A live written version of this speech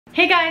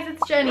Hey guys,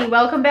 it's Jenny.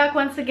 Welcome back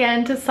once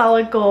again to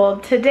Solid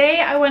Gold. Today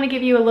I want to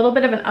give you a little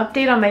bit of an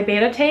update on my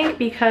betta tank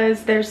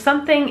because there's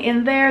something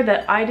in there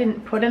that I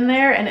didn't put in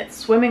there and it's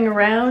swimming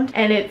around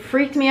and it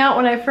freaked me out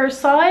when I first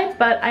saw it,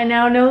 but I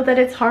now know that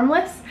it's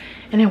harmless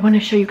and I want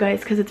to show you guys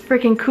because it's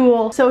freaking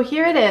cool. So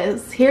here it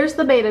is. Here's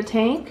the betta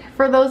tank.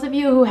 For those of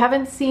you who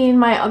haven't seen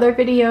my other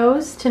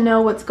videos to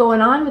know what's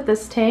going on with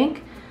this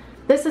tank,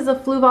 this is a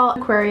fluval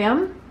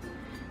aquarium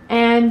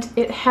and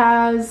it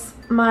has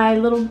my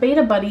little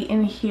betta buddy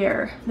in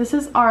here. This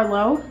is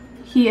Arlo.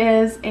 He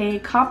is a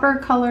copper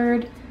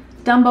colored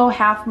Dumbo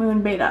half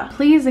moon betta.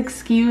 Please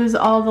excuse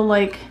all the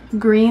like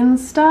green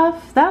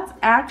stuff. That's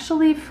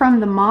actually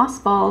from the moss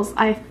balls,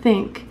 I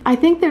think. I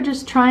think they're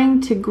just trying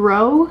to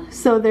grow,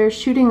 so they're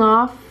shooting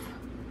off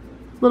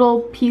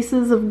little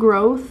pieces of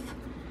growth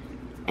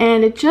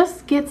and it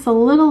just gets a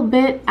little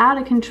bit out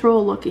of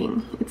control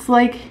looking. It's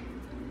like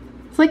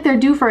they're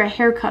due for a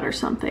haircut or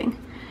something.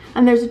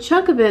 And there's a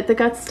chunk of it that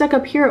got stuck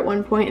up here at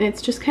one point and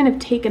it's just kind of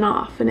taken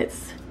off and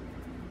it's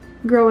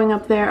growing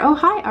up there. Oh,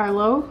 hi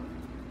Arlo.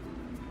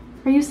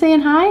 Are you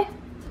saying hi?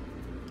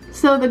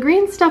 So the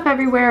green stuff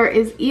everywhere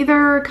is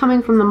either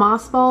coming from the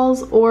moss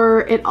balls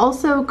or it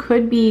also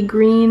could be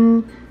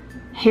green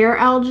hair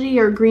algae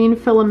or green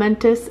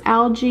filamentous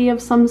algae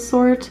of some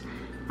sort.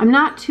 I'm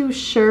not too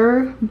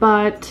sure,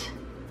 but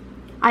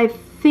I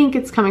think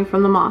it's coming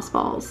from the moss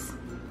balls.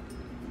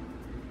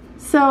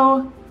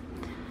 So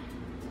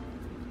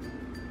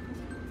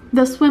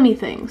the swimmy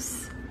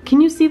things.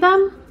 Can you see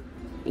them?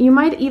 You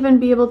might even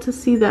be able to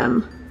see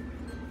them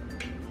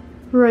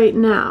right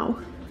now.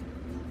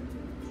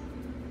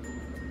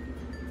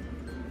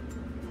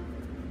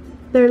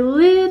 They're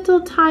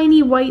little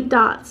tiny white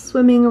dots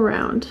swimming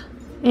around.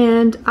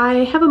 And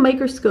I have a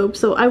microscope,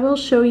 so I will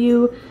show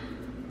you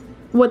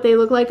what they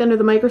look like under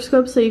the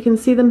microscope so you can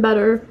see them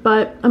better,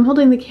 but I'm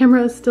holding the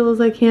camera as still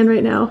as I can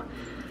right now.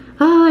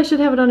 Ah, I should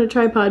have it on a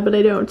tripod, but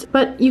I don't.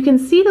 But you can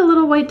see the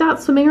little white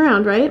dots swimming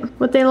around, right?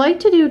 What they like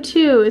to do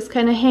too is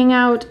kind of hang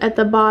out at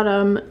the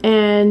bottom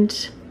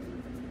and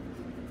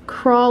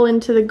crawl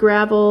into the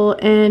gravel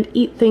and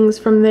eat things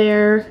from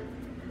there.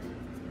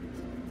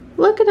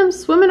 Look at them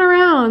swimming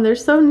around, they're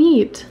so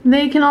neat.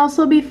 They can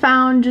also be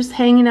found just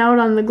hanging out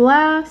on the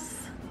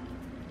glass.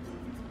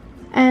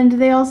 And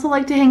they also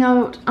like to hang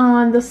out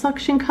on the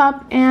suction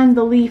cup and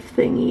the leaf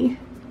thingy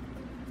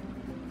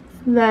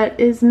that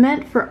is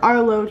meant for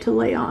Arlo to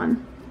lay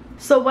on.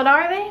 So what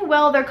are they?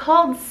 Well, they're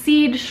called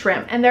seed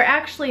shrimp, and they're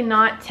actually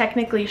not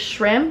technically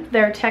shrimp.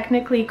 They're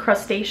technically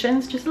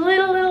crustaceans, just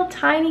little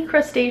tiny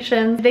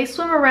crustaceans. They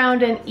swim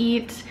around and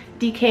eat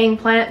decaying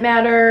plant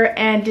matter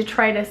and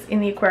detritus in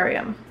the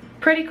aquarium.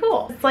 Pretty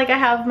cool. It's like I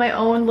have my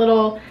own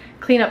little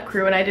cleanup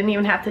crew and I didn't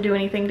even have to do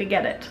anything to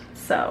get it.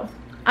 So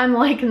I'm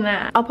liking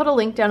that. I'll put a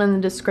link down in the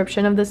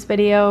description of this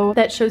video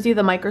that shows you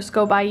the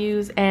microscope I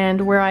use and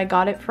where I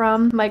got it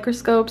from.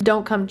 Microscopes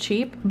don't come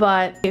cheap,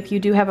 but if you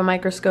do have a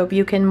microscope,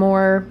 you can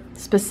more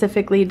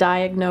specifically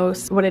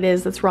diagnose what it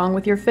is that's wrong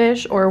with your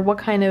fish or what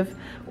kind of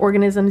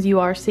organisms you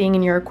are seeing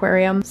in your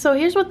aquarium. So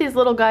here's what these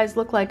little guys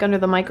look like under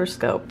the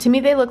microscope. To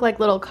me, they look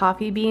like little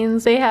coffee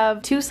beans. They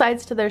have two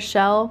sides to their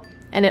shell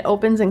and it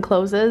opens and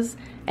closes.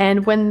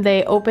 And when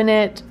they open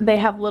it, they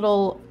have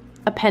little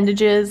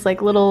appendages,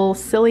 like little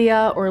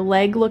cilia or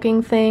leg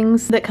looking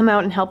things that come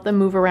out and help them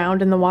move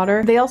around in the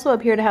water. They also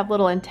appear to have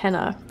little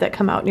antennae that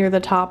come out near the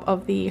top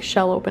of the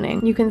shell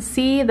opening. You can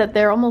see that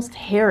they're almost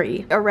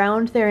hairy.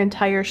 Around their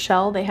entire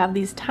shell they have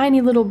these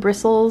tiny little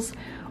bristles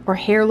or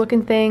hair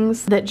looking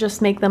things that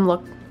just make them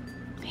look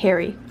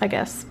hairy, I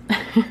guess.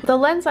 The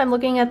lens I'm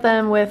looking at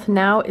them with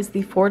now is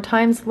the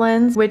 4x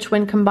lens, which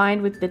when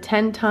combined with the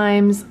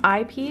 10x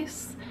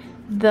eyepiece,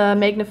 the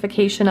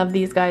magnification of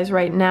these guys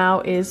right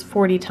now is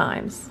 40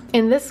 times.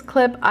 In this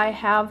clip, I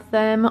have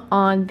them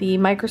on the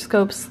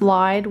microscope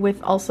slide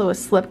with also a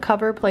slip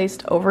cover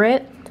placed over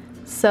it.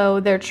 So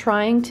they're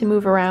trying to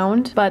move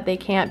around, but they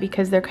can't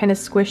because they're kind of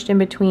squished in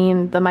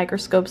between the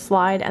microscope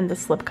slide and the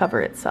slip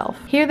cover itself.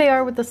 Here they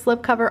are with the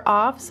slip cover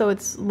off, so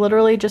it's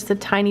literally just a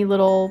tiny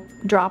little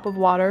drop of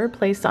water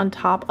placed on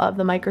top of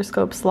the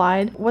microscope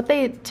slide. What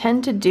they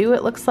tend to do,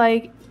 it looks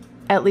like,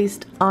 at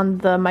least on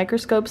the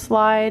microscope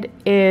slide,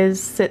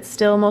 is sit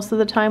still most of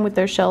the time with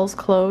their shells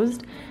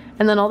closed,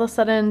 and then all of a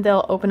sudden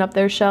they'll open up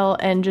their shell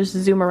and just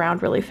zoom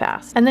around really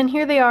fast. And then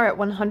here they are at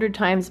 100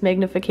 times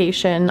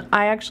magnification.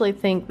 I actually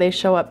think they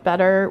show up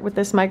better with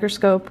this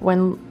microscope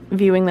when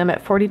viewing them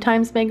at 40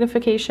 times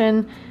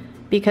magnification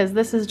because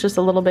this is just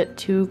a little bit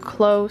too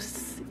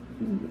close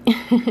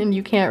and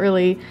you can't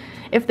really,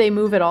 if they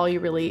move at all, you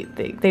really,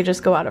 they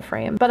just go out of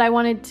frame. But I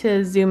wanted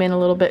to zoom in a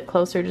little bit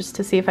closer just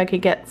to see if I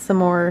could get some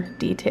more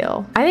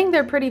detail. I think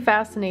they're pretty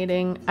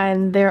fascinating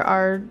and there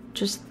are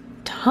just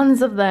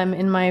tons of them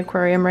in my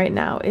aquarium right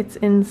now. It's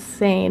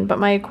insane, but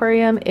my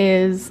aquarium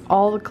is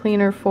all the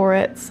cleaner for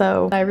it,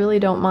 so I really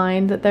don't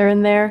mind that they're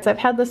in there. So I've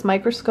had this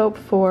microscope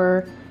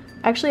for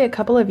actually a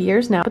couple of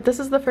years now, but this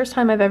is the first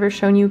time I've ever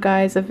shown you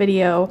guys a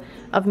video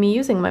of me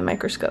using my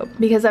microscope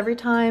because every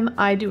time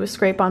I do a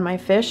scrape on my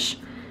fish,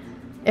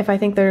 if I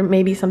think there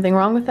may be something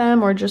wrong with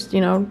them, or just,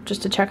 you know,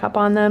 just to check up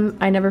on them.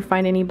 I never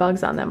find any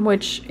bugs on them,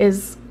 which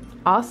is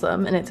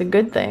awesome, and it's a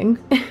good thing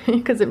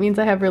because it means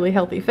I have really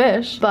healthy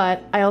fish.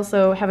 But I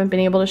also haven't been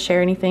able to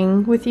share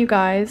anything with you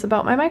guys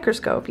about my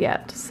microscope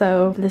yet,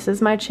 so this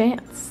is my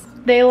chance.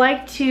 They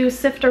like to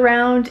sift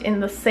around in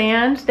the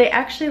sand. They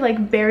actually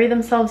like bury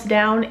themselves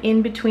down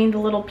in between the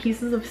little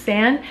pieces of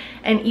sand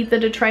and eat the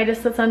detritus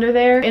that's under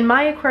there. In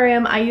my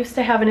aquarium, I used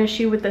to have an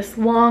issue with this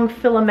long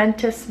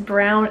filamentous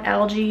brown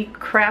algae,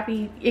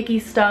 crappy, icky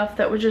stuff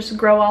that would just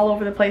grow all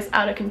over the place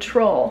out of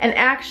control. And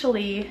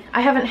actually, I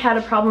haven't had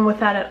a problem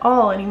with that at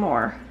all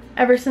anymore.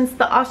 Ever since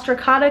the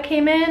Ostracoda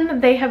came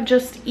in, they have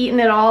just eaten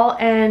it all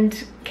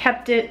and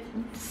kept it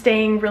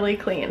staying really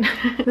clean.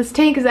 This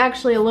tank is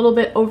actually a little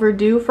bit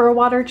overdue for a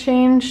water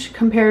change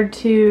compared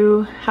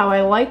to how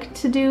I like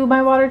to do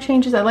my water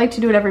changes. I like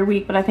to do it every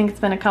week, but I think it's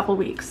been a couple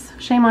weeks.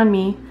 Shame on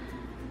me.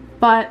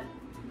 But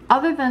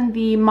other than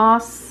the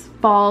moss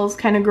balls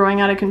kind of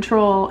growing out of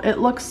control, it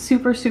looks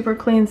super, super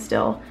clean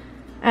still.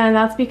 And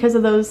that's because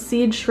of those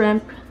seed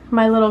shrimp,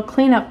 my little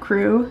cleanup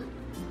crew,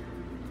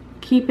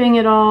 keeping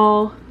it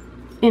all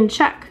in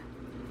check.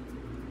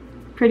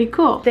 Pretty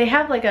cool. They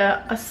have like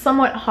a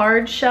somewhat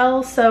hard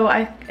shell, so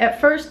I at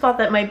first thought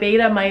that my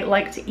betta might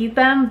like to eat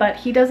them, but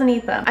he doesn't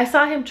eat them. I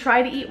saw him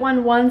try to eat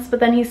one once, but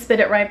then he spit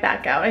it right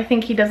back out. I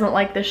think he doesn't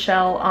like the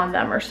shell on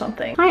them or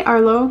something. Hi,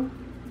 Arlo.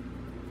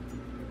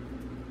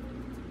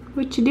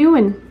 What you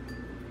doing?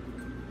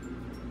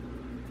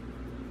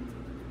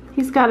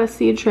 He's got a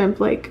seed shrimp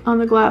like on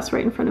the glass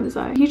right in front of his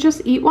eye. Did he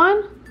just eat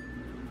one?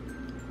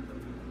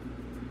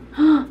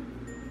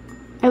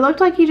 It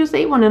looked like he just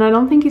ate one, and I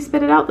don't think he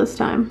spit it out this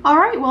time. All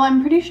right, well, I'm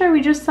pretty sure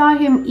we just saw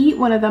him eat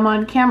one of them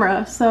on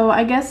camera, so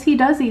I guess he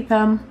does eat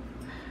them.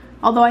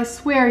 Although I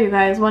swear, you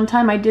guys, one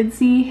time I did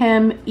see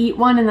him eat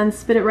one and then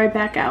spit it right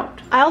back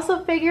out. I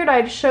also figured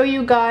I'd show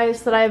you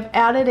guys that I've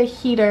added a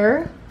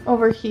heater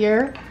over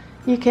here.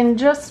 You can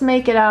just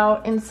make it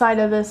out inside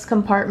of this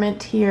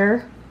compartment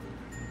here.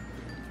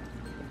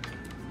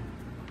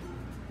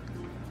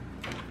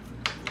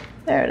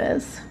 There it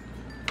is.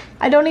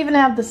 I don't even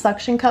have the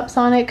suction cups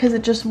on it because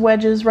it just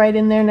wedges right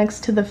in there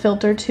next to the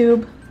filter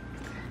tube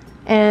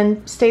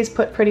and stays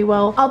put pretty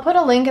well. I'll put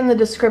a link in the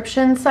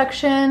description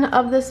section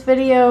of this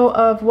video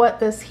of what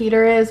this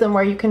heater is and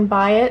where you can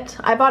buy it.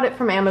 I bought it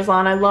from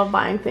Amazon. I love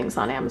buying things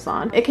on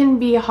Amazon. It can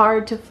be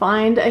hard to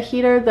find a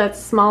heater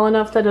that's small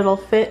enough that it'll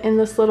fit in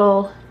this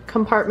little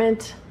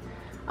compartment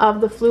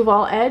of the flue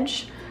ball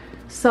edge.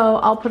 So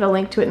I'll put a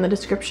link to it in the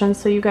description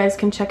so you guys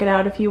can check it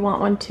out if you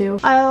want one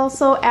too. I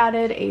also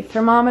added a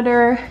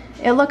thermometer.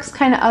 It looks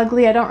kind of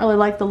ugly. I don't really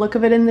like the look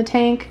of it in the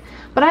tank,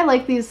 but I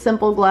like these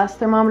simple glass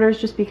thermometers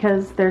just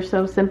because they're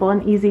so simple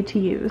and easy to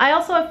use. I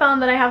also have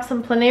found that I have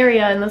some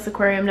planaria in this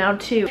aquarium now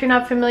too. If you're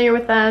not familiar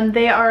with them,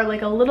 they are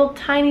like a little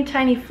tiny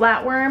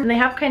flatworm, and they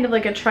have kind of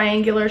like a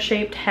triangular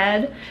shaped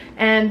head,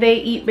 and they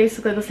eat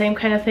basically the same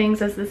kind of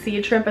things as the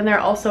seed shrimp, and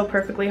they're also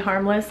perfectly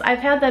harmless. I've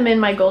had them in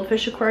my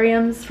goldfish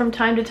aquariums from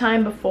time to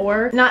time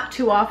before. Not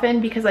too often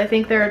because I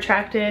think they're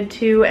attracted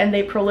to and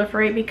they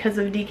proliferate because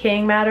of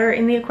decaying matter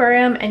in the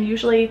aquarium, and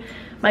usually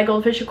my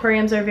goldfish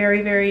aquariums are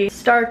very, very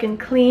stark and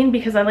clean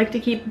because I like to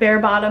keep bare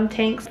bottom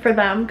tanks for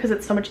them because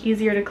it's so much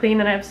easier to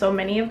clean and I have so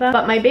many of them.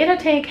 But my betta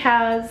tank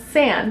has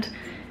sand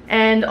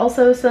and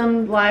also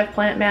some live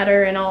plant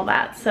matter and all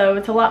that, so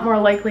it's a lot more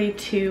likely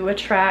to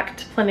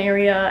attract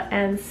planaria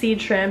and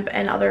seed shrimp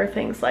and other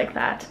things like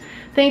that.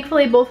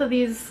 Thankfully, both of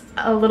these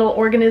little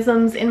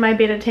organisms in my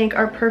betta tank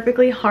are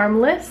perfectly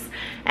harmless,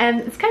 and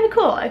it's kind of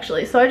cool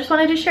actually, so I just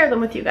wanted to share them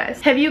with you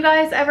guys. Have you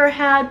guys ever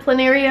had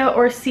planaria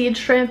or seed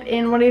shrimp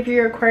in one of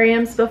your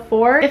aquariums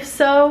before? If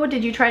so,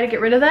 did you try to get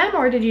rid of them,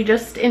 or did you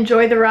just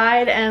enjoy the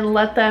ride and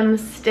let them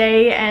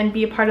stay and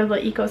be a part of the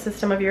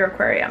ecosystem of your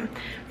aquarium?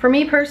 For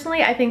me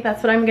personally, I think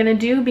that's what I'm gonna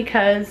do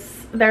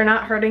because they're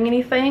not hurting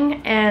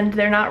anything and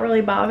they're not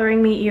really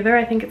bothering me either.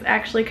 I think it's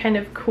actually kind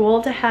of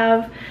cool to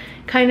have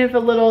kind of a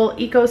little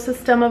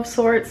ecosystem of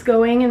sorts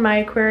going in my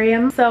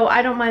aquarium, so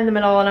I don't mind them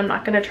at all, and I'm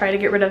not going to try to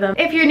get rid of them.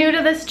 If you're new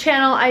to this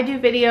channel, I do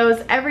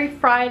videos every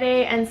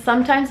Friday and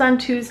sometimes on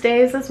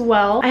Tuesdays as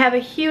well. I have a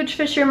huge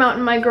fishery mount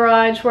in my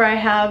garage where I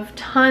have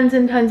tons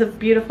and tons of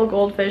beautiful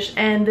goldfish,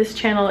 and this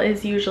channel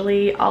is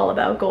usually all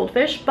about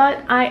goldfish,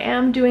 but I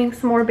am doing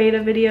some more betta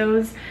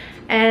videos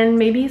and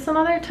maybe some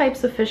other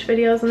types of fish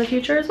videos in the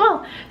future as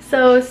well.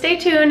 So stay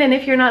tuned, and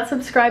if you're not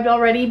subscribed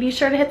already, be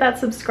sure to hit that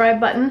subscribe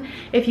button.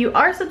 If you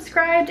are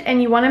subscribed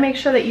and you want to make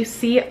sure that you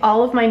see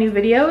all of my new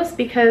videos,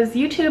 because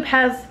YouTube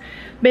has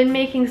been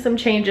making some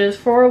changes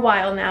for a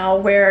while now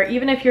where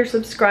even if you're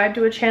subscribed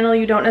to a channel,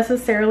 you don't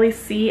necessarily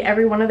see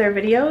every one of their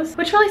videos,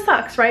 which really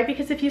sucks, right?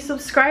 Because if you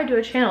subscribe to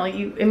a channel,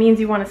 it means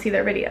you want to see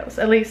their videos.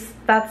 At least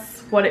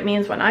that's what it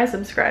means when I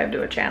subscribe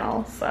to a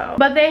channel, so.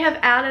 But they have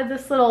added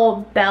this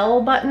little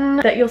bell button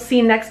that you'll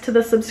see next to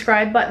the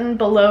subscribe button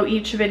below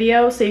each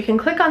video, so you can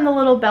click on the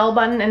little bell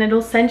button and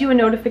it'll send you a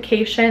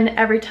notification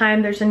every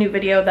time there's a new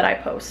video that I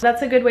post.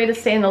 That's a good way to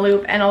stay in the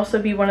loop and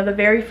also be one of the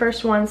very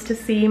first ones to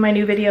see my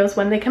new videos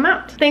when they come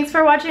out. not. Thanks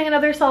for watching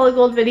another solid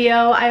gold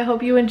video. I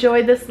hope you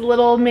enjoyed this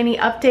little mini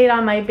update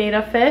on my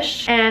betta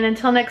fish, and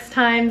until next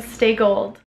time, stay gold.